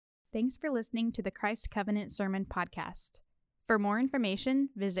Thanks for listening to the Christ Covenant Sermon Podcast. For more information,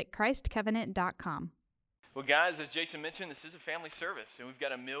 visit christcovenant.com. Well, guys, as Jason mentioned, this is a family service, and we've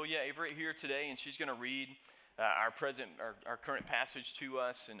got Amelia Averett here today, and she's going to read our current passage to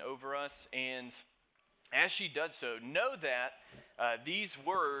us and over us. And as she does so, know that these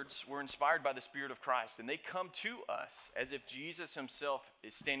words were inspired by the Spirit of Christ, and they come to us as if Jesus himself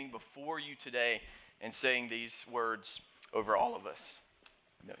is standing before you today and saying these words over all of us.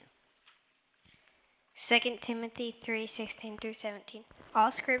 Amelia. 2 Timothy 3:16-17. All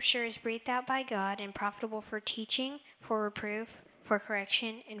scripture is breathed out by God and profitable for teaching, for reproof, for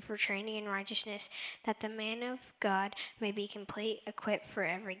correction, and for training in righteousness, that the man of God may be complete, equipped for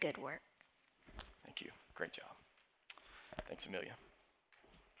every good work. Thank you. Great job. Thanks, Amelia.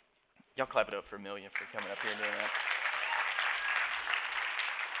 Y'all clap it up for Amelia for coming up here and doing that.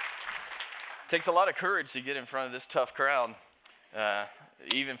 It takes a lot of courage to get in front of this tough crowd,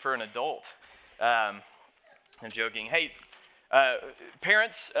 even for an adult. I'm joking. Hey,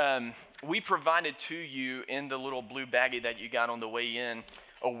 parents, we provided to you in the little blue baggie that you got on the way in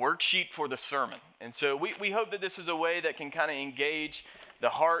a worksheet for the sermon. And so we hope that this is a way that can kind of engage the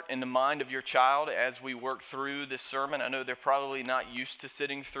heart and the mind of your child as we work through this sermon. I know they're probably not used to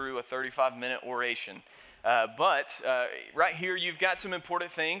sitting through a 35-minute oration. But right here, you've got some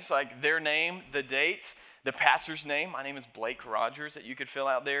important things like their name, the date, the pastor's name. My name is Blake Rogers that you could fill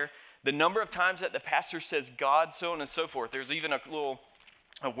out there. The number of times that the pastor says God, so on and so forth. There's even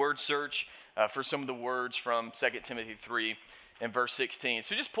a word search for some of the words from 2 Timothy 3 and verse 16.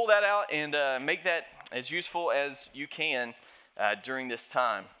 So just pull that out and make that as useful as you can during this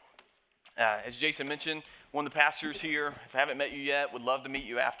time. As Jason mentioned, one of the pastors here, if I haven't met you yet, would love to meet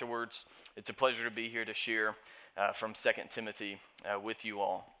you afterwards. It's a pleasure to be here to share from 2 Timothy with you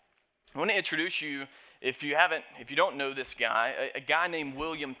all. I want to introduce you, if you don't know this guy, a guy named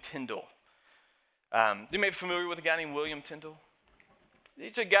William Tyndale. You may be familiar with a guy named William Tyndale?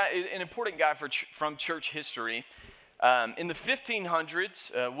 He's an important guy from church history. In the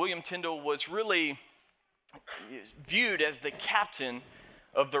 1500s, William Tyndale was really viewed as the captain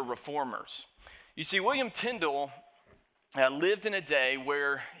of the reformers. You see, William Tyndale lived in a day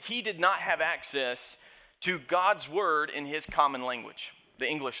where he did not have access to God's word in his common language, the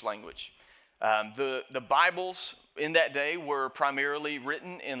English language. The Bibles in that day were primarily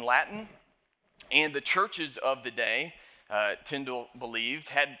written in Latin, and the churches of the day, Tyndale believed,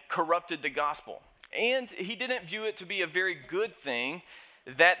 had corrupted the gospel. And he didn't view it to be a very good thing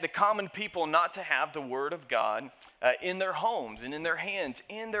that the common people not to have the word of God in their homes and in their hands,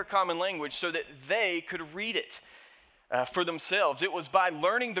 in their common language, so that they could read it for themselves. It was by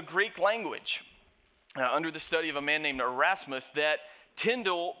learning the Greek language under the study of a man named Erasmus that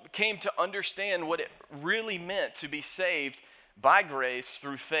Tyndale came to understand what it really meant to be saved by grace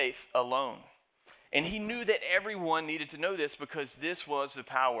through faith alone. And he knew that everyone needed to know this because this was the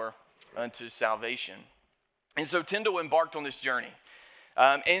power unto salvation. And so Tyndale embarked on this journey.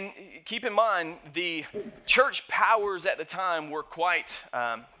 And keep in mind, the church powers at the time were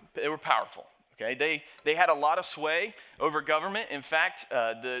they were powerful. Okay, they had a lot of sway over government. In fact,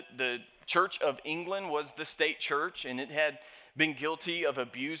 the Church of England was the state church, and it had been guilty of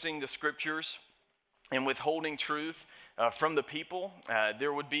abusing the scriptures and withholding truth from the people.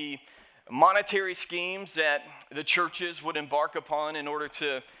 There would be monetary schemes that the churches would embark upon in order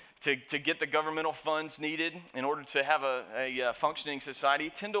to get the governmental funds needed in order to have a functioning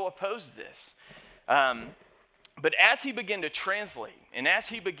society. Tyndale opposed this. But as he began to translate and as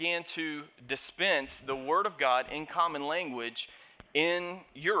he began to dispense the word of God in common language in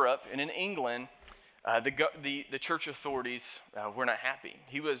Europe and in England, the church authorities were not happy.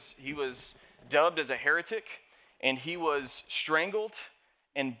 He was dubbed as a heretic, and he was strangled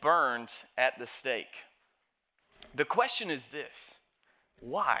and burned at the stake. The question is this: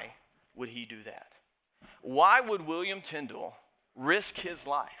 why would he do that? Why would William Tyndale risk his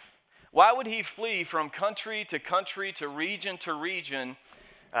life? Why would he flee from country to region,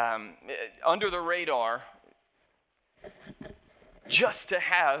 under the radar, just to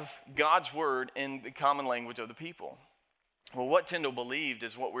have God's word in the common language of the people? Well, what Tyndale believed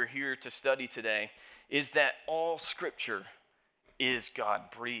is what we're here to study today, is that all scripture is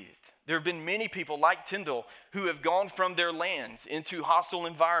God-breathed. There have been many people like Tyndale who have gone from their lands into hostile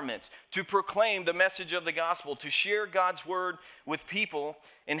environments to proclaim the message of the gospel, to share God's word with people,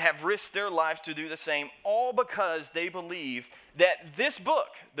 and have risked their lives to do the same, all because they believe that this book,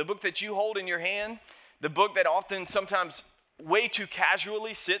 the book that you hold in your hand, the book that often sometimes way too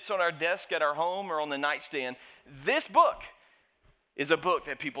casually sits on our desk at our home or on the nightstand, this book is a book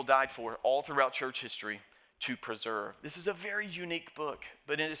that people died for all throughout church history to preserve. This is a very unique book,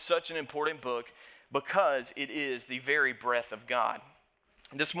 but it is such an important book because it is the very breath of God.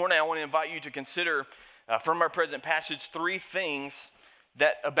 This morning, I want to invite you to consider from our present passage 3 things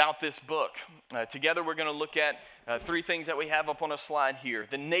about this book. Together, we're going to look at 3 things that we have up on a slide here.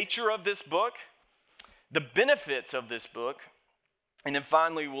 The nature of this book, the benefits of this book, and then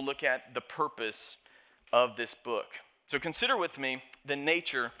finally, we'll look at the purpose of this book. So consider with me the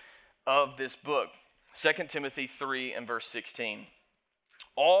nature of this book. 2 Timothy 3 and verse 16.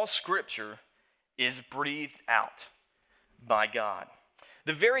 All Scripture is breathed out by God.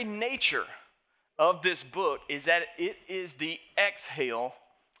 The very nature of this book is that it is the exhale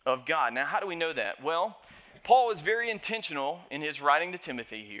of God. Now, how do we know that? Well, Paul is very intentional in his writing to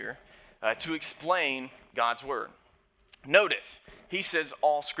Timothy here to explain God's word. Notice, he says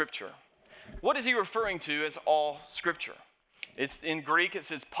all Scripture. What is he referring to as all Scripture? It's in Greek, it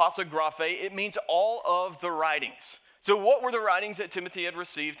says pasographe. It means all of the writings. So what were the writings that Timothy had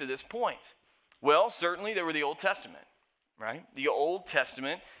received to this point? Well, certainly they were the Old Testament, right? The Old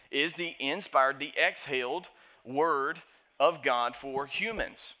Testament is the inspired, the exhaled word of God for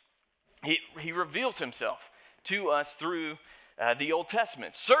humans. He reveals himself to us through the Old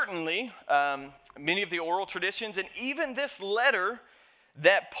Testament. Certainly, many of the oral traditions, and even this letter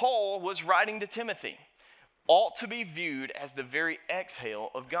that Paul was writing to Timothy, ought to be viewed as the very exhale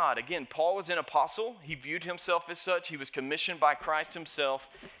of God. Again, Paul was an apostle. He viewed himself as such. He was commissioned by Christ himself.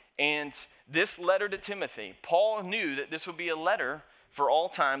 And this letter to Timothy, Paul knew that this would be a letter for all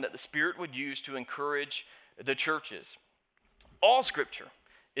time that the Spirit would use to encourage the churches. All Scripture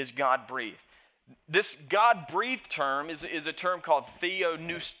is God-breathed. This God-breathed term is a term called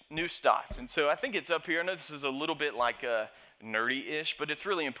theopneustos. And so I think it's up here. I know this is a little bit like nerdy-ish, but it's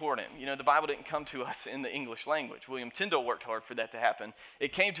really important. You know, the Bible didn't come to us in the English language. William Tyndale worked hard for that to happen.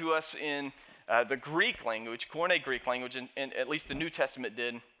 It came to us in the Greek language, Koine Greek language, and at least the New Testament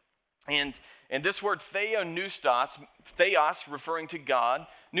did. And this word theopneustos, theos referring to God,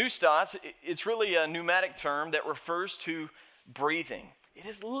 pneustos, it's really a pneumatic term that refers to breathing. It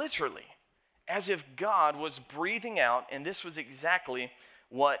is literally as if God was breathing out, and this was exactly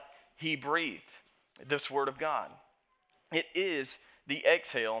what he breathed, this word of God. It is the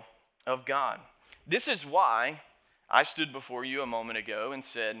exhale of God. This is why I stood before you a moment ago and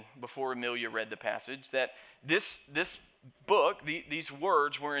said, before Amelia read the passage, that this book, these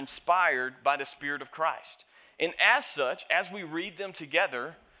words were inspired by the Spirit of Christ. And as such, as we read them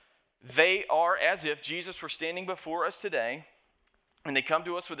together, they are as if Jesus were standing before us today, and they come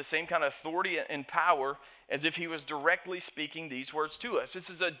to us with the same kind of authority and power as if he was directly speaking these words to us.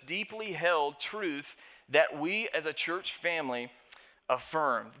 This is a deeply held truth that we as a church family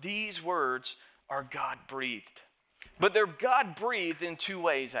affirm. These words are God-breathed. But they're God-breathed in 2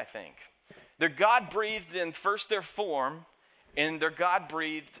 ways, I think. They're God-breathed in first their form, and they're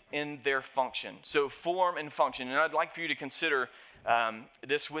God-breathed in their function. So form and function. And I'd like for you to consider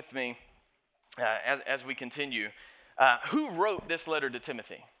this with me as we continue. Who wrote this letter to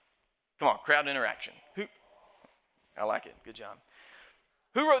Timothy? Come on, crowd interaction. Who? I like it. Good job.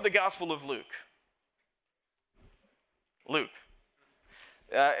 Who wrote the Gospel of Luke? Luke.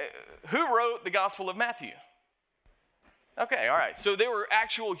 Who wrote the Gospel of Matthew? Okay, all right. So there were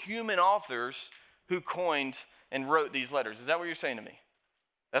actual human authors who coined and wrote these letters. Is that what you're saying to me?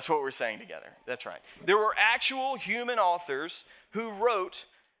 That's what we're saying together. That's right. There were actual human authors who wrote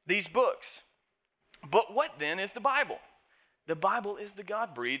these books. But what then is the Bible? The Bible is the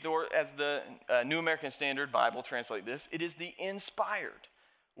God-breathed, or as the New American Standard Bible translates this, it is the inspired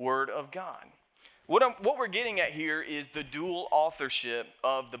Word of God. What we're getting at here is the dual authorship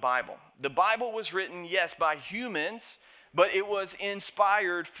of the Bible. The Bible was written, yes, by humans, but it was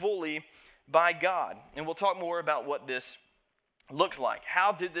inspired fully by God. And we'll talk more about what this looks like.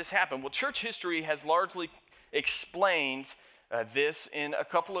 How did this happen? Well, church history has largely explained this in a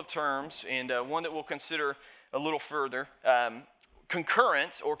couple of terms, and one that we'll consider a little further.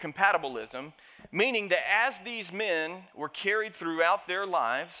 Concurrence or compatibilism, meaning that as these men were carried throughout their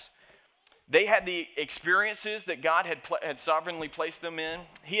lives, they had the experiences that God had sovereignly placed them in.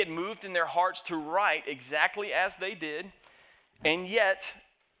 He had moved in their hearts to write exactly as they did, and yet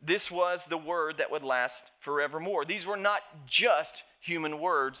this was the word that would last forevermore. These were not just human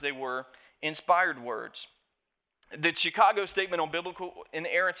words, they were inspired words. The Chicago Statement on Biblical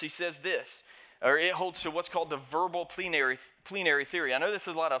Inerrancy says this, or it holds to what's called the verbal plenary theory. I know this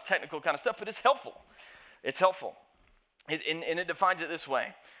is a lot of technical kind of stuff, but it's helpful. It's helpful. And it defines it this way.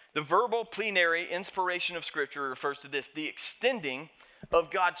 The verbal plenary inspiration of Scripture refers to this, the extending of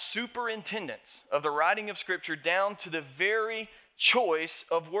God's superintendence of the writing of Scripture down to the very choice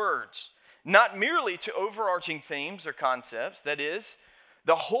of words. not merely to overarching themes or concepts, that is,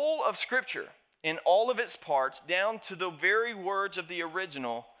 the whole of Scripture in all of its parts, down to the very words of the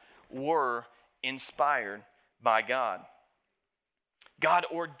original, were inspired by God. God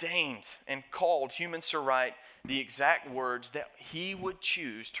ordained and called humans to write the exact words that he would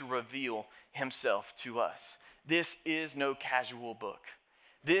choose to reveal himself to us. This is no casual book.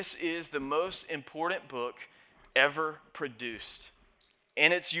 This is the most important book ever produced.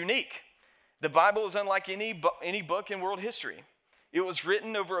 And it's unique. The Bible is unlike any book in world history. It was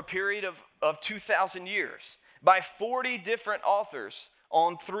written over a period of 2,000 years by 40 different authors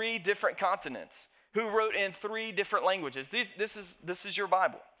on 3 different continents who wrote in 3 different languages. This is your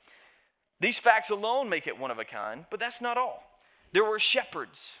Bible. These facts alone make it one of a kind, but that's not all. There were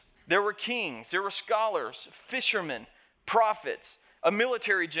shepherds, there were kings, there were scholars, fishermen, prophets, a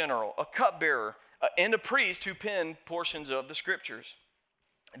military general, a cupbearer, and a priest who penned portions of the Scriptures.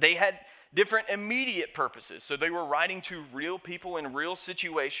 They had different immediate purposes. So they were writing to real people in real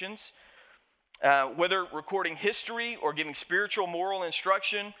situations, whether recording history or giving spiritual moral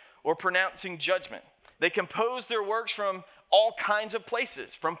instruction or pronouncing judgment. They composed their works from all kinds of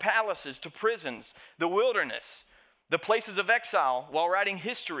places, from palaces to prisons, the wilderness, the places of exile, while writing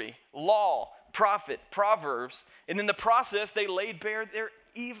history, law, prophet, proverbs. And in the process, they laid bare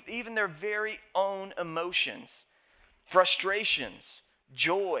even their very own emotions, frustrations,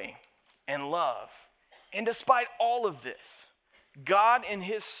 joy, and love. And despite all of this, God in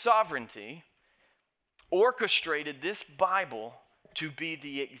his sovereignty orchestrated this Bible to be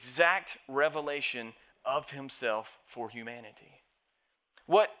the exact revelation of himself for humanity.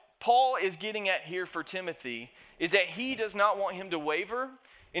 What Paul is getting at here for Timothy is that he does not want him to waver,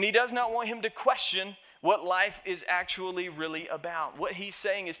 and he does not want him to question what life is actually really about. What he's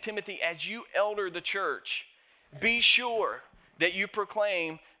saying is, Timothy, as you elder the church, be sure that you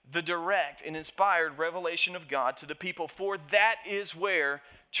proclaim the direct and inspired revelation of God to the people, for that is where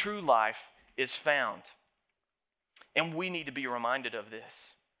true life is found. And we need to be reminded of this.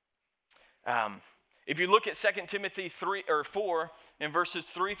 If you look at 2 Timothy 4 in verses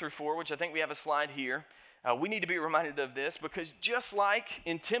 3 through 4, which I think we have a slide here, we need to be reminded of this, because just like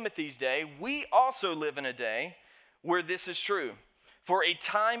in Timothy's day, we also live in a day where this is true. For a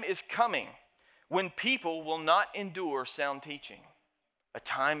time is coming when people will not endure sound teaching. A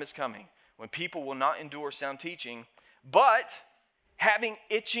time is coming when people will not endure sound teaching, but having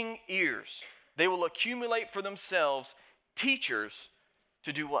itching ears, they will accumulate for themselves teachers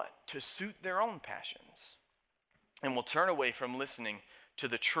to do what? To suit their own passions, and will turn away from listening to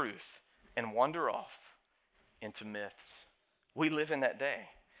the truth and wander off into myths. We live in that day.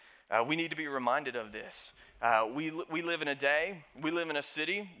 We need to be reminded of this. We live in a day, we live in a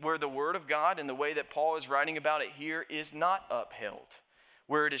city where the Word of God and the way that Paul is writing about it here is not upheld,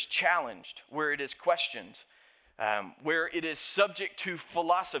 where it is challenged, where it is questioned, where it is subject to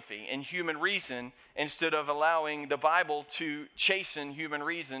philosophy and human reason instead of allowing the Bible to chasten human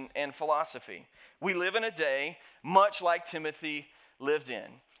reason and philosophy. We live in a day much like Timothy lived in.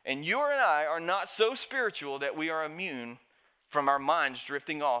 And you and I are not so spiritual that we are immune from our minds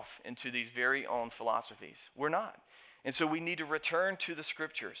drifting off into these very own philosophies. We're not. And so we need to return to the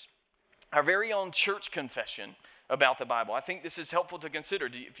Scriptures. Our very own church confession about the Bible. I think this is helpful to consider.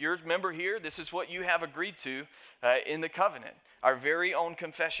 If you're a member here, this is what you have agreed to in the covenant. Our very own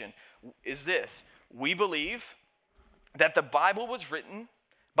confession is this: we believe that the Bible was written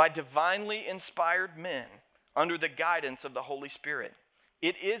by divinely inspired men under the guidance of the Holy Spirit.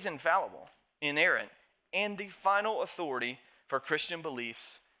 It is infallible, inerrant, and the final authority for Christian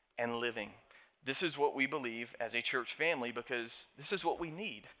beliefs and living. This is what we believe as a church family, because this is what we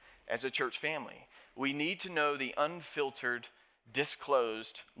need as a church family. We need to know the unfiltered,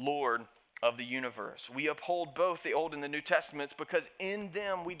 disclosed Lord of the universe. We uphold both the Old and the New Testaments because in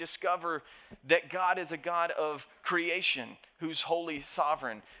them we discover that God is a God of creation who's wholly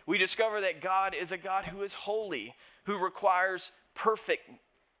sovereign. We discover that God is a God who is holy, who requires perfect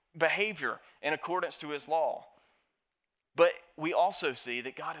behavior in accordance to his law. But we also see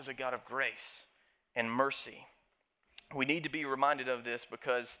that God is a God of grace and mercy. We need to be reminded of this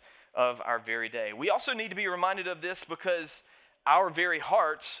because of our very day. We also need to be reminded of this because our very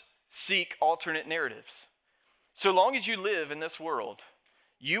hearts seek alternate narratives. So long as you live in this world,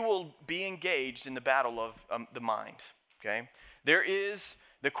 you will be engaged in the battle of the mind. Okay? There is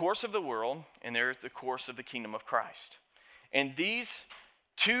the course of the world, and there is the course of the kingdom of Christ. And these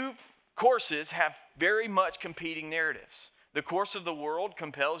two courses have very much competing narratives. The course of the world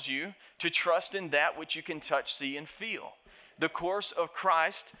compels you to trust in that which you can touch, see, and feel. The course of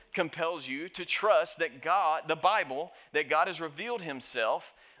Christ compels you to trust that God, the Bible, that God has revealed himself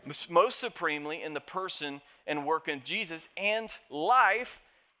most supremely in the person and work of Jesus, and life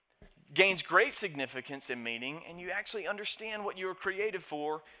gains great significance and meaning, and you actually understand what you were created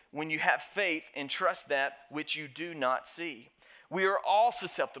for when you have faith and trust that which you do not see. We are all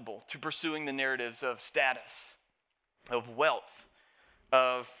susceptible to pursuing the narratives of status, of wealth,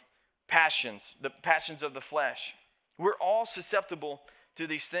 of passions, the passions of the flesh. We're all susceptible to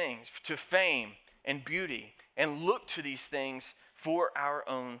these things, to fame and beauty, and look to these things for our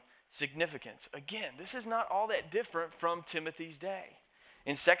own significance. Again, this is not all that different from Timothy's day.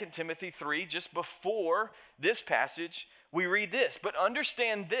 In 2 Timothy 3, just before this passage, we read this, "But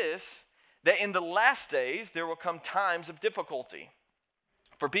understand this, that in the last days there will come times of difficulty."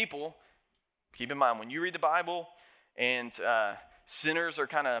 For people, keep in mind, when you read the Bible and sinners are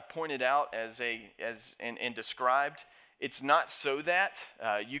kind of pointed out and described, it's not so that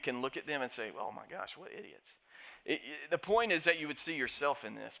you can look at them and say, "Oh my gosh, what idiots." The point is that you would see yourself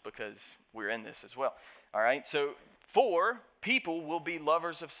in this, because we're in this as well. All right, so for people will be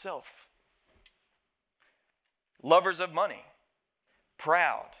lovers of self, lovers of money,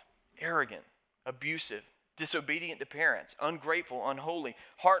 proud, arrogant, abusive, disobedient to parents, ungrateful, unholy,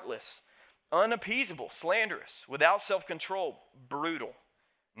 heartless, unappeasable, slanderous, without self-control, brutal,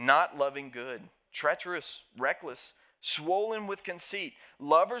 not loving good, treacherous, reckless, swollen with conceit,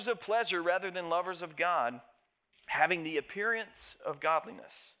 lovers of pleasure rather than lovers of God, having the appearance of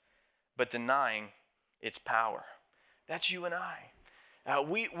godliness, but denying its power. That's you and I.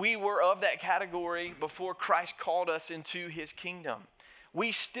 We were of that category before Christ called us into his kingdom.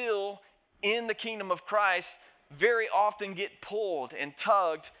 We still, in the kingdom of Christ, very often get pulled and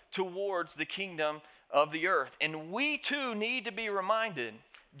tugged towards the kingdom of the earth. And we too need to be reminded,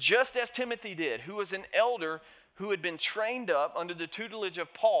 just as Timothy did, who was an elder who had been trained up under the tutelage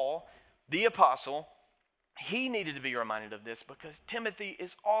of Paul, the apostle. He needed to be reminded of this because Timothy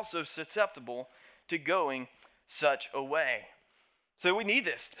is also susceptible to going such a way. So we need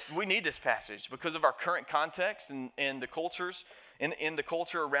this. We need this passage because of our current context and the cultures in the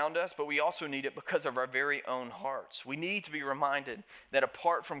culture around us, but we also need it because of our very own hearts. We need to be reminded that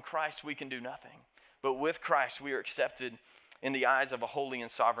apart from Christ, we can do nothing. But with Christ, we are accepted in the eyes of a holy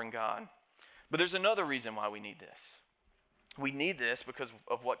and sovereign God. But there's another reason why we need this. We need this because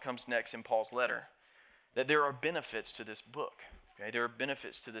of what comes next in Paul's letter, that there are benefits to this book. Okay? There are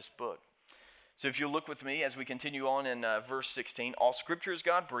benefits to this book. So if you look with me as we continue on in verse 16, all scripture is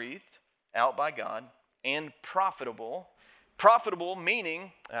God-breathed, out by God, and profitable. Profitable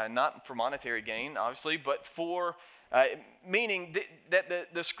meaning, not for monetary gain, obviously, but for meaning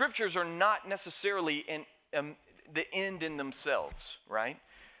that the scriptures are not necessarily the end in themselves, right?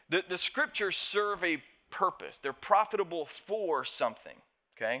 The scriptures serve a purpose. They're profitable for something,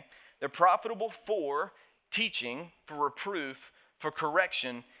 okay? They're profitable for teaching, for reproof, for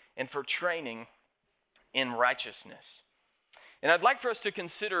correction, and for training in righteousness. And I'd like for us to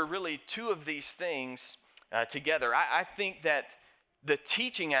consider really two of these things together. I think that the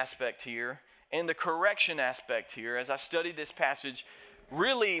teaching aspect here and the correction aspect here, as I've studied this passage,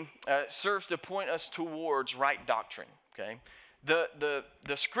 really serves to point us towards right doctrine, okay?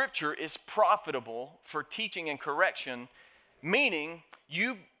 The scripture is profitable for teaching and correction, meaning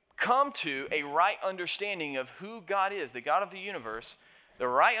you come to a right understanding of who God is, the God of the universe, the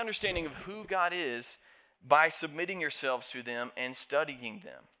right understanding of who God is by submitting yourselves to them and studying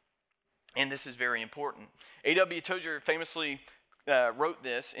them. And this is very important. A.W. Tozer famously wrote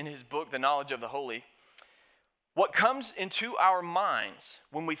this in his book, The Knowledge of the Holy. What comes into our minds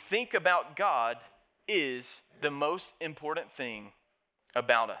when we think about God is the most important thing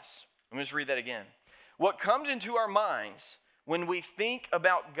about us. Let me just read that again. What comes into our minds when we think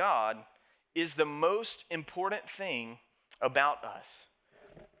about God is the most important thing about us.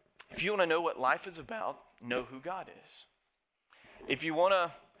 If you want to know what life is about, know who God is. If you want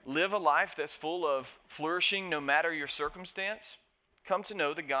to live a life that's full of flourishing no matter your circumstance, come to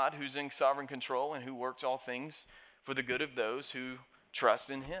know the God who's in sovereign control and who works all things for the good of those who trust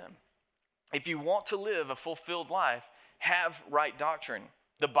in him. If you want to live a fulfilled life, have right doctrine.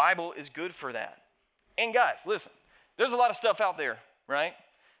 The Bible is good for that. And guys, listen, there's a lot of stuff out there, right?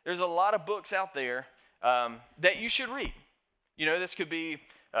 There's a lot of books out there that you should read. You know, this could be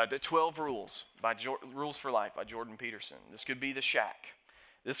the 12 Rules Rules for Life by Jordan Peterson. This could be The Shack.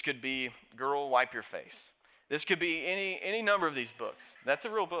 This could be Girl, Wipe Your Face. This could be any number of these books. That's a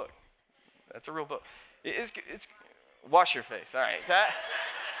real book. That's a real book. It's Wash Your Face. All right.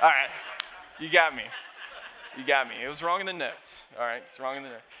 All right. You got me. You got me. It was wrong in the notes. All right. It's wrong in the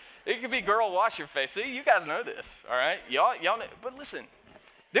notes. It could be Girl, Wash Your Face. See, you guys know this. All right. Y'all know. But listen,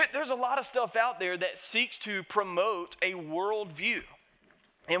 there's a lot of stuff out there that seeks to promote a worldview.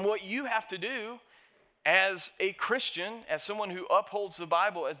 And what you have to do as a Christian, as someone who upholds the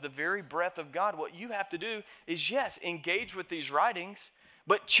Bible as the very breath of God, what you have to do is, yes, engage with these writings,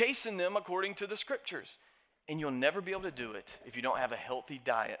 but chasten them according to the Scriptures. And you'll never be able to do it if you don't have a healthy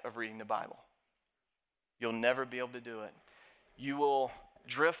diet of reading the Bible. You'll never be able to do it. You will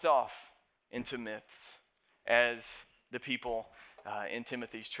drift off into myths, as the people in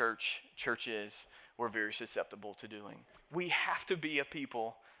Timothy's churches were very susceptible to doing. We have to be a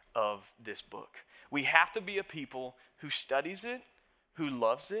people of this book. We have to be a people who studies it, who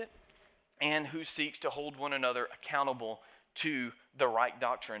loves it, and who seeks to hold one another accountable to the right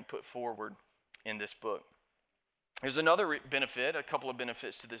doctrine put forward in this book. There's another benefit, a couple of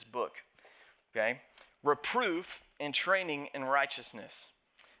benefits to this book. Okay? Reproof and training in righteousness.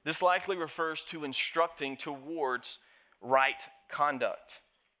 This likely refers to instructing towards right conduct.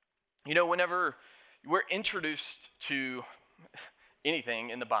 You know, whenever we're introduced to anything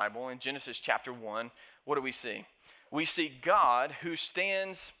in the Bible, in Genesis chapter 1, what do we see? We see God who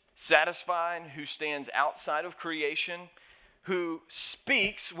stands satisfied, who stands outside of creation, who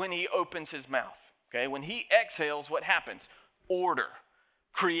speaks when he opens his mouth. Okay, when he exhales, what happens? Order,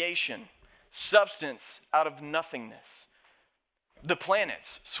 creation, substance out of nothingness. The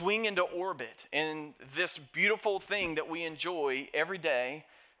planets swing into orbit, and this beautiful thing that we enjoy every day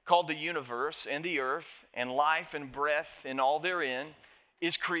called the universe and the earth and life and breath and all therein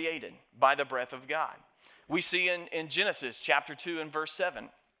is created by the breath of God. We see in Genesis chapter 2 and verse 7,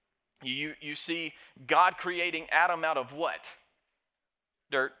 you see God creating Adam out of what?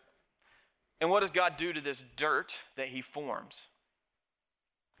 Dirt. And what does God do to this dirt that he forms?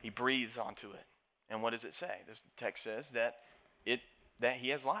 He breathes onto it. And what does it say? This text says that he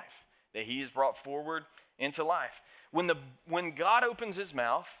has life, that he is brought forward into life. When God opens his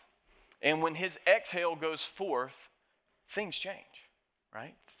mouth and when his exhale goes forth, things change,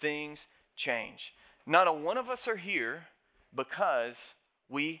 right? Things change. Not a one of us are here because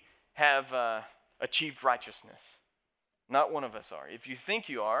we have achieved righteousness. Not one of us are. If you think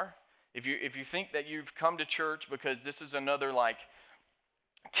you are, if you think that you've come to church because this is another like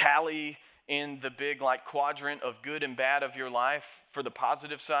tally in the big like quadrant of good and bad of your life for the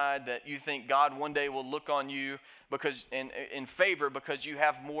positive side, that you think God one day will look on you because in favor because you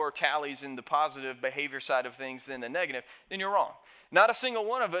have more tallies in the positive behavior side of things than the negative, then you're wrong. Not a single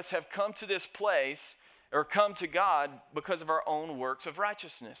one of us have come to this place or come to God because of our own works of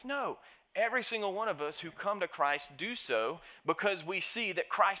righteousness. No. Every single one of us who come to Christ do so because we see that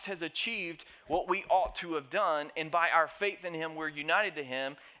Christ has achieved what we ought to have done, and by our faith in him, we're united to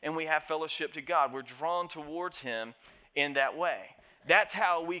him, and we have fellowship to God. We're drawn towards him in that way. That's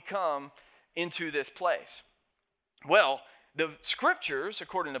how we come into this place. Well, the Scriptures,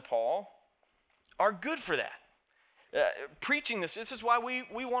 according to Paul, are good for that. Preaching this is why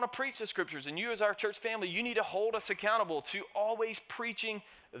we want to preach the Scriptures, and you as our church family, you need to hold us accountable to always preaching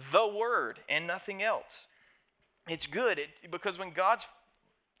the Word and nothing else. It's good because when God's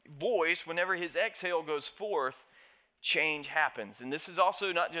voice, whenever his exhale goes forth, change happens. And this is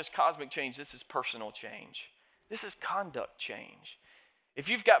also not just cosmic change, this is personal change. This is conduct change. If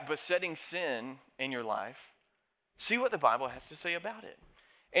you've got besetting sin in your life, see what the Bible has to say about it.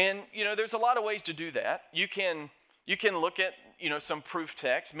 And, you know, there's a lot of ways to do that. You can look at, some proof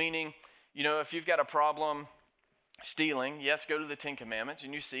text, meaning, if you've got a problem stealing, yes, go to the 10 Commandments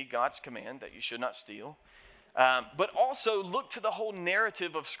and you see God's command that you should not steal. But also look to the whole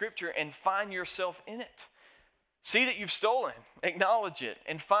narrative of Scripture and find yourself in it. See that you've stolen, acknowledge it,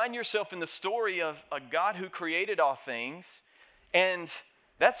 and find yourself in the story of a God who created all things. And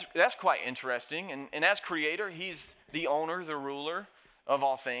that's quite interesting. And as creator, he's the owner, the ruler of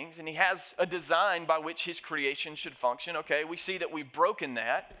all things. And he has a design by which his creation should function. Okay, we see that we've broken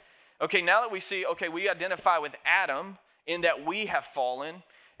that. Okay, now that we see, we identify with Adam in that we have fallen.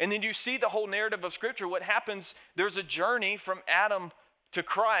 And then you see the whole narrative of Scripture. What happens, there's a journey from Adam to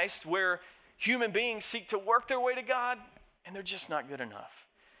Christ where human beings seek to work their way to God, and they're just not good enough.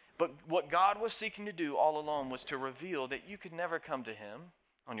 But what God was seeking to do all along was to reveal that you could never come to him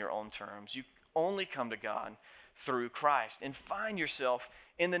on your own terms. You only come to God through Christ and find yourself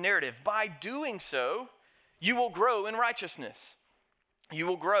in the narrative. By doing so, you will grow in righteousness. You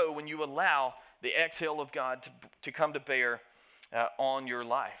will grow when you allow the exhale of God to come to bear on your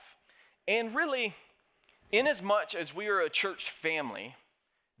life. And really, inasmuch as we are a church family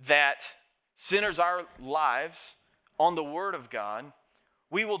that centers our lives on the Word of God,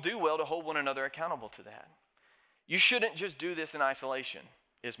 we will do well to hold one another accountable to that. You shouldn't just do this in isolation,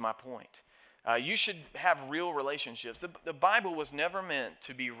 is my point. You should have real relationships. The Bible was never meant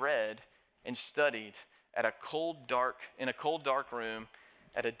to be read and studied in a cold, dark room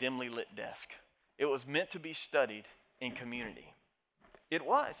at a dimly lit desk. It was meant to be studied in community. It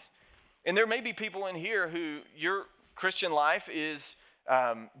was. And there may be people in here who your Christian life is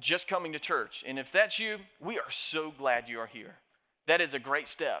just coming to church. And if that's you, we are so glad you are here. That is a great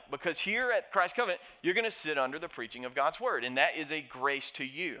step, because here at Christ Covenant, you're going to sit under the preaching of God's word, and that is a grace to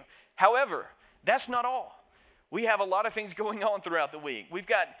you. However, that's not all. We have a lot of things going on throughout the week. We've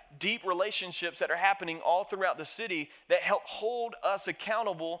got deep relationships that are happening all throughout the city that help hold us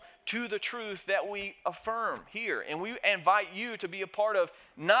accountable to the truth that we affirm here. And we invite you to be a part of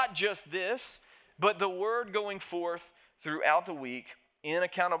not just this, but the word going forth throughout the week in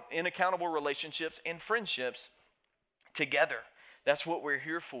accountable relationships and friendships together. That's what we're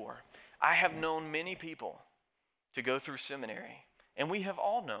here for. I have known many people to go through seminary, and we have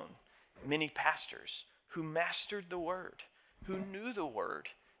all known many pastors who mastered the word, who knew the word,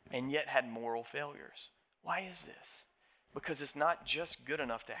 and yet had moral failures. Why is this? Because it's not just good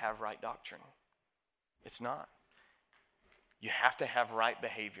enough to have right doctrine. It's not. You have to have right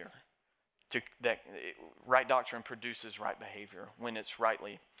behavior. Right doctrine produces right behavior when it's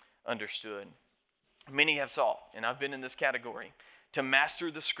rightly understood. Many have sought, and I've been in this category, to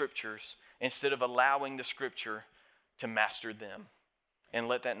master the scriptures instead of allowing the scripture to master them. And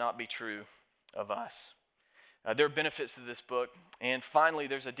let that not be true of us. There are benefits to this book. And finally,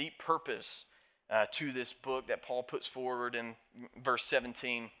 there's a deep purpose to this book that Paul puts forward in verse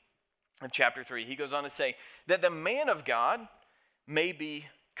 17 of chapter 3. He goes on to say that the man of God may be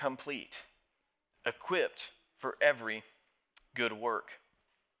complete, equipped for every good work.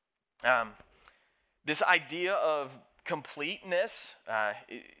 This idea of completeness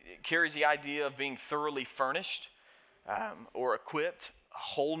it carries the idea of being thoroughly furnished or equipped,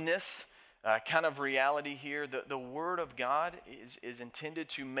 wholeness kind of reality here. The Word of God is intended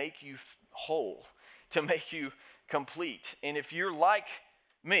to make you whole, to make you complete. And if you're like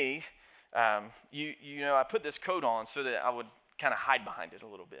me, you know, I put this coat on so that I would kind of hide behind it a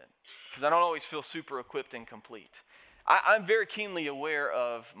little bit, because I don't always feel super equipped and complete. I'm very keenly aware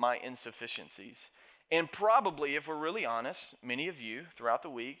of my insufficiencies. And probably, if we're really honest, many of you throughout the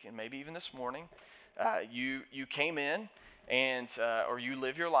week, and maybe even this morning, you came in and or you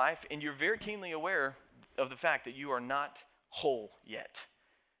live your life, and you're very keenly aware of the fact that you are not whole yet,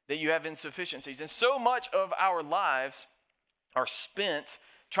 that you have insufficiencies. And so much of our lives are spent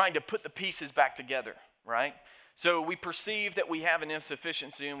trying to put the pieces back together, right? So we perceive that we have an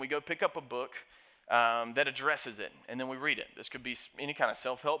insufficiency, and we go pick up a book that addresses it, and then we read it. This could be any kind of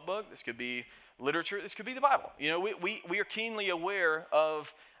self-help book. This could be literature. This could be the Bible. You know, we are keenly aware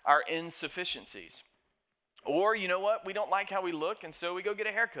of our insufficiencies. Or, you know what, we don't like how we look, and so we go get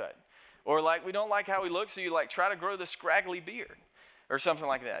a haircut. Or like, we don't like how we look, so you like try to grow the scraggly beard or something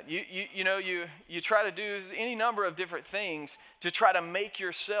like that. You try to do any number of different things to try to make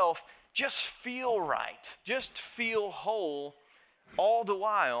yourself just feel right, just feel whole. All the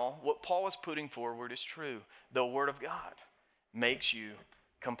while, what Paul is putting forward is true. The Word of God makes you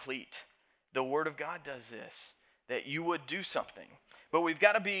complete. The Word of God does this, that you would do something. But we've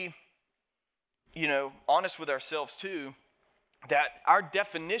got to be, honest with ourselves too, that our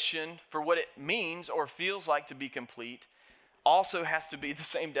definition for what it means or feels like to be complete also has to be the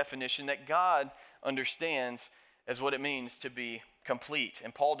same definition that God understands as what it means to be complete.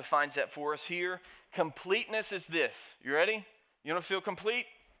 And Paul defines that for us here. Completeness is this. You ready? You want to feel complete?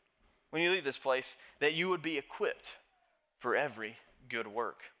 When you leave this place, that you would be equipped for every good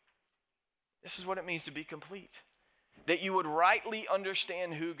work. This is what it means to be complete. That you would rightly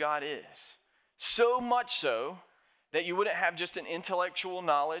understand who God is. So much so that you wouldn't have just an intellectual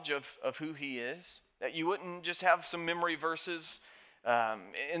knowledge of who He is. That you wouldn't just have some memory verses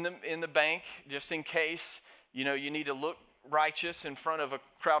in the bank just in case you need to look righteous in front of a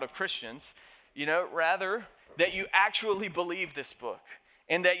crowd of Christians. Rather that you actually believe this book,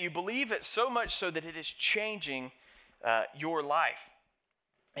 and that you believe it so much so that it is changing your life.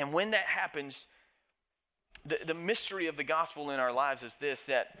 And when that happens, the mystery of the gospel in our lives is this,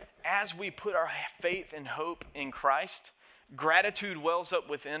 that as we put our faith and hope in Christ, gratitude wells up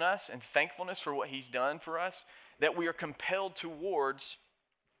within us and thankfulness for what He's done for us, that we are compelled towards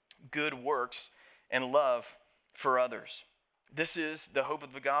good works and love for others. This is the hope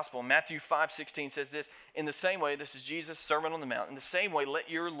of the gospel. Matthew 5:16 says this, in the same way, this is Jesus' Sermon on the Mount, in the same way, let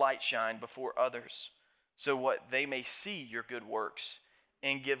your light shine before others, so what they may see your good works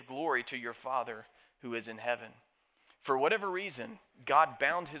and give glory to your Father who is in heaven. For whatever reason, God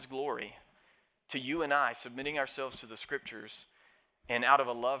bound His glory to you and I submitting ourselves to the Scriptures and out of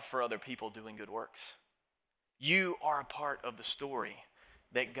a love for other people doing good works. You are a part of the story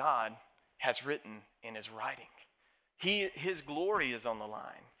that God has written and is writing. His glory is on the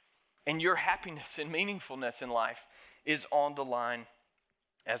line. And your happiness and meaningfulness in life is on the line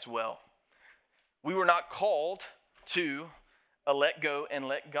as well. We were not called to a let go and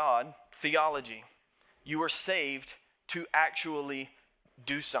let God theology. You were saved to actually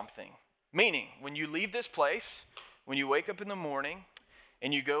do something. Meaning, when you leave this place, when you wake up in the morning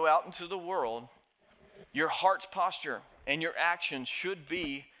and you go out into the world, your heart's posture and your actions should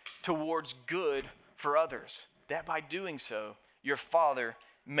be towards good for others, that by doing so, your Father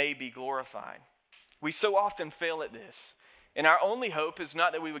may be glorified. We so often fail at this. And our only hope is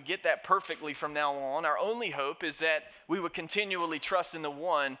not that we would get that perfectly from now on. Our only hope is that we would continually trust in the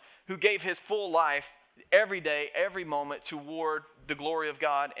one who gave his full life every day, every moment toward the glory of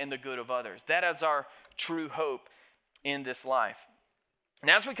God and the good of others. That is our true hope in this life. And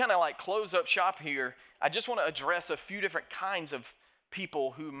as we kind of like close up shop here, I just want to address a few different kinds of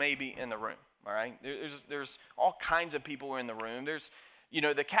people who may be in the room. All right, there's all kinds of people in the room. There's,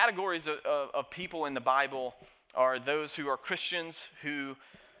 the categories of people in the Bible are those who are Christians who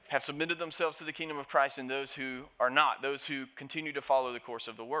have submitted themselves to the kingdom of Christ, and those who are not, those who continue to follow the course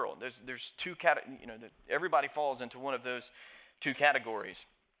of the world. There's two everybody falls into one of those two categories.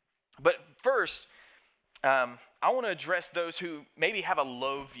 But first, I want to address those who maybe have a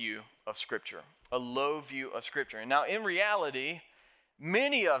low view of Scripture, And now, in reality,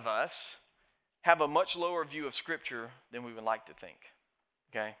 many of us have a much lower view of Scripture than we would like to think.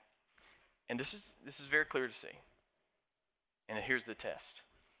 Okay, and this is very clear to see. And here's the test.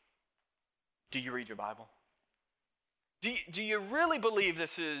 Do you read your Bible? Do you really believe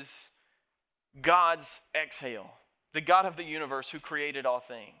this is God's exhale, the God of the universe who created all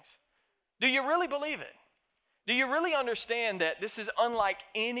things? Do you really believe it? Do you really understand that this is unlike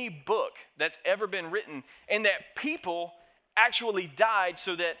any book that's ever been written, and that people actually died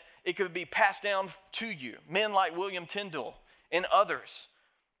so that it could be passed down to you? Men like William Tyndale and others.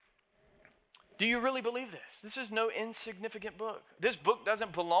 Do you really believe this? This is no insignificant book. This book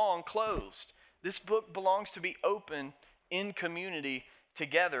doesn't belong closed. This book belongs to be open in community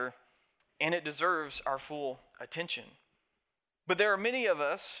together, and it deserves our full attention. But there are many of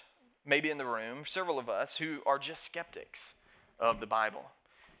us, maybe in the room, several of us, who are just skeptics of the Bible.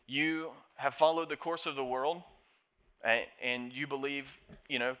 You have followed the course of the world, and you believe,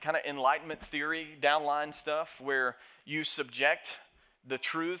 kind of Enlightenment theory, downline stuff, where you subject the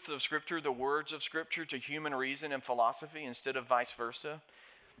truth of Scripture, the words of Scripture, to human reason and philosophy instead of vice versa.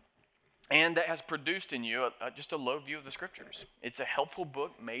 And that has produced in you just a low view of the Scriptures. It's a helpful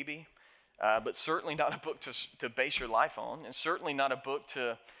book, maybe, but certainly not a book to base your life on, and certainly not a book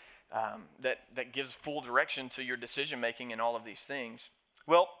that gives full direction to your decision making and all of these things.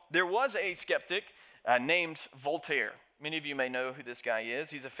 Well, there was a skeptic named Voltaire. Many of you may know who this guy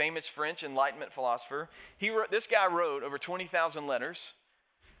is. He's a famous French Enlightenment philosopher. This guy wrote over 20,000 letters,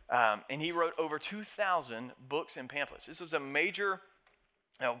 and he wrote over 2,000 books and pamphlets. This was a major,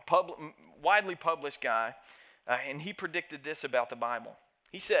 widely published guy, and he predicted this about the Bible.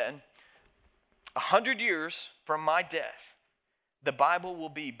 He said, 100 years from my death, the Bible will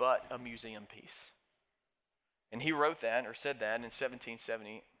be but a museum piece. And he wrote that, or said that, in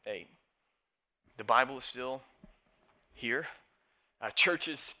 1778. The Bible is still here.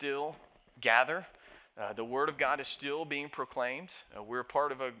 Churches still gather. The Word of God is still being proclaimed. We're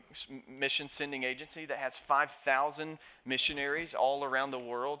part of a mission sending agency that has 5,000 missionaries all around the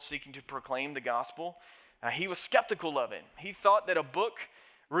world seeking to proclaim the gospel. He was skeptical of it. He thought that a book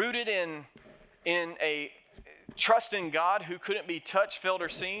rooted in a trust in God who couldn't be touched, felt, or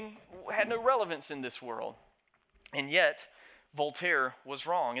seen had no relevance in this world. And yet, Voltaire was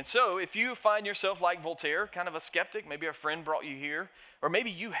wrong. And so, if you find yourself like Voltaire, kind of a skeptic, maybe a friend brought you here, or maybe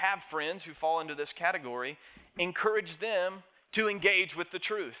you have friends who fall into this category, encourage them to engage with the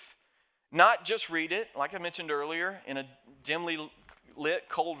truth. Not just read it, like I mentioned earlier, in a dimly lit,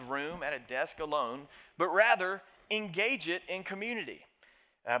 cold room at a desk alone, but rather engage it in community,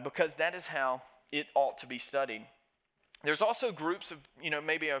 because that is how it ought to be studied. There's also groups of,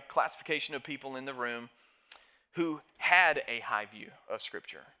 maybe a classification of people in the room who had a high view of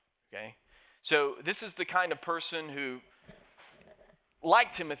Scripture, okay? So this is the kind of person who,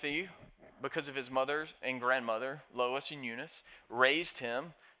 like Timothy, because of his mother and grandmother, Lois and Eunice, raised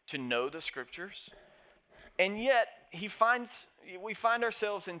him to know the Scriptures. And yet, we find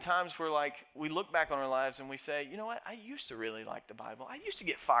ourselves in times where, we look back on our lives and we say, you know what, I used to really like the Bible. I used to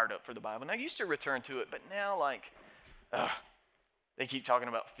get fired up for the Bible, and I used to return to it, but now, they keep talking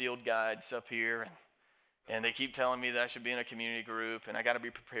about field guides up here, and they keep telling me that I should be in a community group, and I got to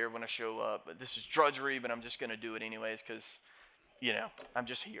be prepared when I show up. But this is drudgery, but I'm just going to do it anyways because, I'm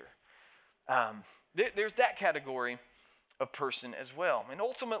just here. There's that category. of person as well. And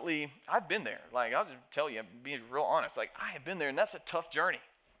ultimately, I've been there. Like, I'll just tell you, being real honest, like, I have been there, and that's a tough journey.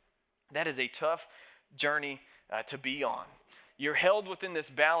 That is a tough journey to be on. You're held within this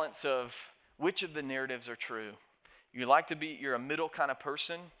balance of which of the narratives are true. You're a middle kind of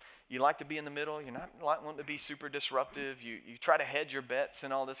person. You like to be in the middle. You're not wanting to be super disruptive. You try to hedge your bets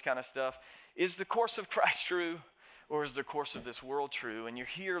and all this kind of stuff. Is the course of Christ true, or is the course of this world true? And you're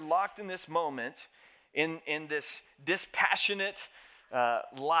here locked in this moment, in this dispassionate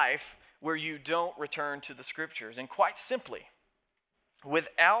life where you don't return to the Scriptures. And quite simply,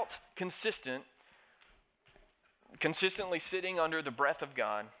 without consistently sitting under the breath of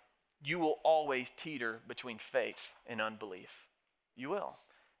God, you will always teeter between faith and unbelief. You will.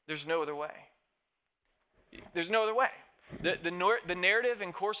 There's no other way. There's no other way. The narrative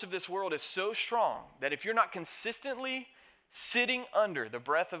and course of this world is so strong that if you're not consistently sitting under the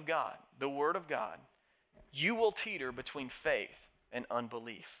breath of God, the Word of God, you will teeter between faith and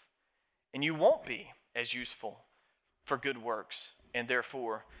unbelief. And you won't be as useful for good works and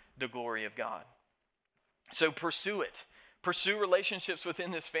therefore the glory of God. So pursue it. Pursue relationships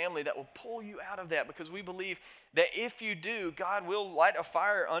within this family that will pull you out of that, because we believe that if you do, God will light a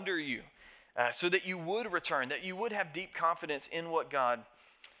fire under you so that you would return, that you would have deep confidence in what God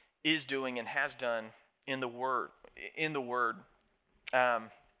is doing and has done in the Word.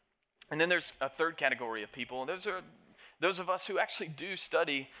 And then there's a third category of people, and those are those of us who actually do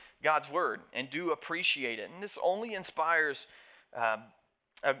study God's Word and do appreciate it. And this only inspires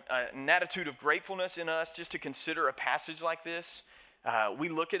an attitude of gratefulness in us just to consider a passage like this. We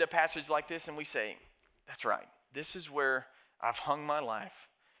look at a passage like this and we say, that's right. This is where I've hung my life.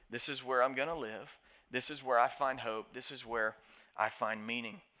 This is where I'm going to live. This is where I find hope. This is where I find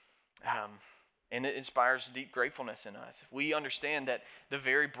meaning. And it inspires deep gratefulness in us. We understand that the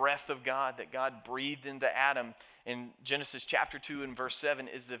very breath of God that God breathed into Adam in Genesis chapter 2 and verse 7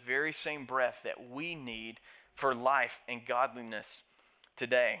 is the very same breath that we need for life and godliness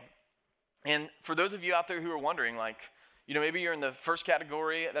today. And for those of you out there who are wondering, like, you know, maybe you're in the first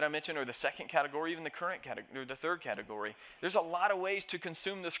category that I mentioned, or the second category, even the current category, or the third category. There's a lot of ways to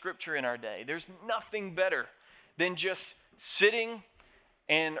consume the Scripture in our day. There's nothing better than just sitting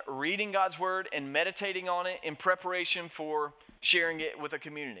and reading God's Word and meditating on it in preparation for sharing it with a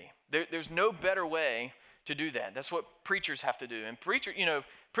community. There's no better way to do that. That's what preachers have to do. And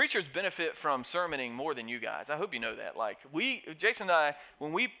preachers benefit from sermoning more than you guys. I hope you know that. Like, Jason and I,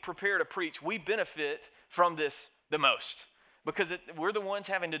 when we prepare to preach, we benefit from this the most, because we're the ones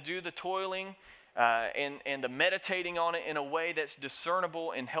having to do the toiling and the meditating on it in a way that's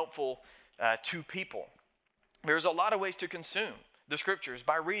discernible and helpful to people. There's a lot of ways to consume the Scriptures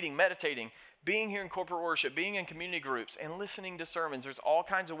by reading, meditating, being here in corporate worship, being in community groups, and listening to sermons. There's all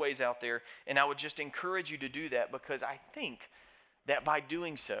kinds of ways out there, and I would just encourage you to do that, because I think that by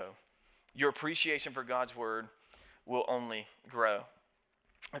doing so, your appreciation for God's Word will only grow.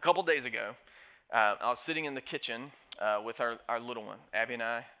 A couple days ago, I was sitting in the kitchen with our little one, Abby and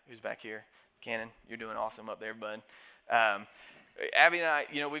I, who's back here. Cannon, you're doing awesome up there, bud. Abby and I,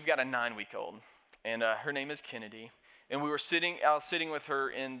 we've got a 9-week-old, and her name is Kennedy. And I was sitting with her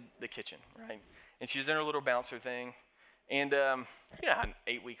in the kitchen, right? And she's in her little bouncer thing. And you know how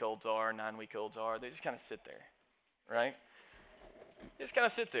 8-week-olds are, 9-week-olds are. They just kind of sit there, right? They just kind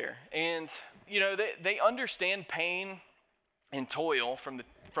of sit there. And, they understand pain and toil from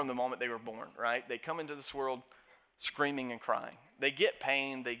the moment they were born, right? They come into this world screaming and crying. They get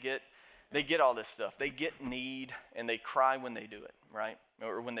pain. They get all this stuff. They get need, and they cry when they do it, right?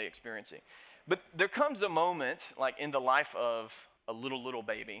 Or when they experience it. But there comes a moment, like in the life of a little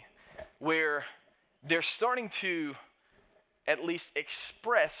baby, where they're starting to at least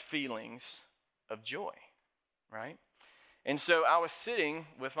express feelings of joy, right? And so I was sitting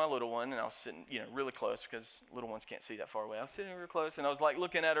with my little one, and I was sitting, really close, because little ones can't see that far away. I was sitting real close, and I was like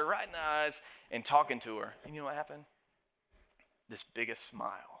looking at her right in the eyes and talking to her. And you know what happened? This biggest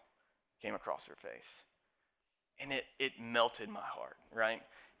smile came across her face. And it melted my heart, right?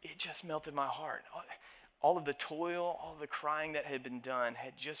 It just melted my heart. All of the toil, all of the crying that had been done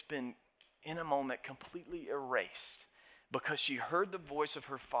had just been, in a moment, completely erased, because she heard the voice of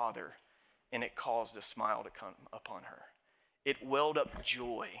her Father, and it caused a smile to come upon her. It welled up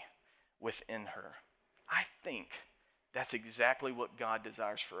joy within her. I think that's exactly what God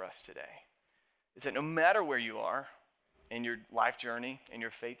desires for us today. Is that no matter where you are in your life journey, in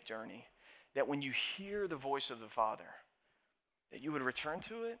your faith journey, that when you hear the voice of the Father, that you would return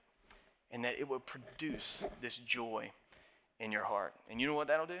to it, and that it would produce this joy in your heart. And you know what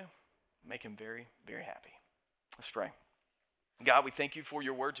that'll do? Make Him very, very happy. Let's pray. God, we thank You for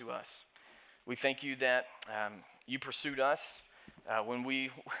Your word to us. We thank You that you pursued us when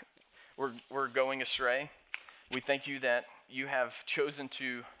we were going astray. We thank you that you have chosen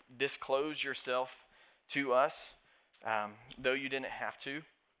to disclose yourself to us, though you didn't have to.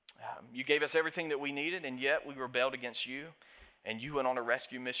 You gave us everything that we needed, and yet we rebelled against you, and you went on a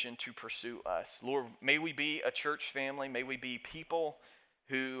rescue mission to pursue us. Lord, may we be a church family. May we be people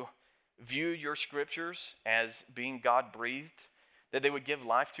who view your scriptures as being God-breathed, that they would give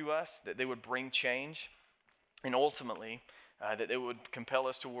life to us, that they would bring change, and ultimately that they would compel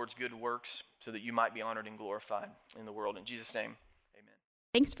us towards good works so that you might be honored and glorified in the world. In Jesus' name, amen.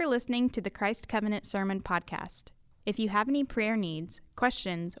 Thanks for listening to the Christ Covenant Sermon Podcast. If you have any prayer needs,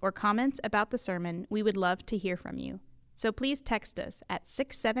 questions, or comments about the sermon, we would love to hear from you. So please text us at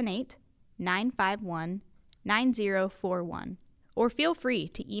 678-951-9041, or feel free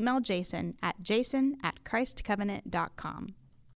to email Jason at jason@christcovenant.com.